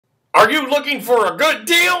Are you looking for a good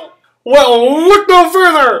deal? Well, look no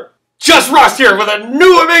further! Just Ross here with a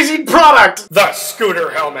new amazing product! The scooter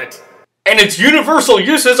helmet. And its universal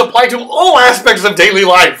uses apply to all aspects of daily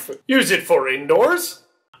life. Use it for indoors.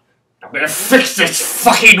 I'm gonna fix this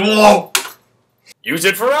fucking wall. Use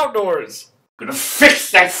it for outdoors. I'm gonna fix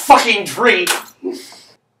that fucking tree.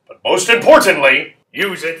 But most importantly,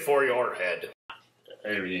 use it for your head.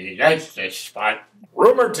 That's the spot.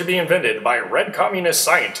 Rumored to be invented by red communist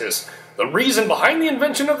scientists, the reason behind the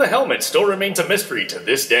invention of the helmet still remains a mystery to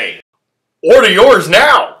this day. Order yours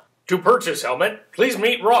now! To purchase helmet, please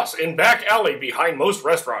meet Ross in back alley behind most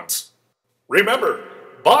restaurants. Remember,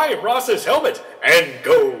 buy Ross's helmet and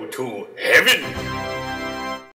go to heaven!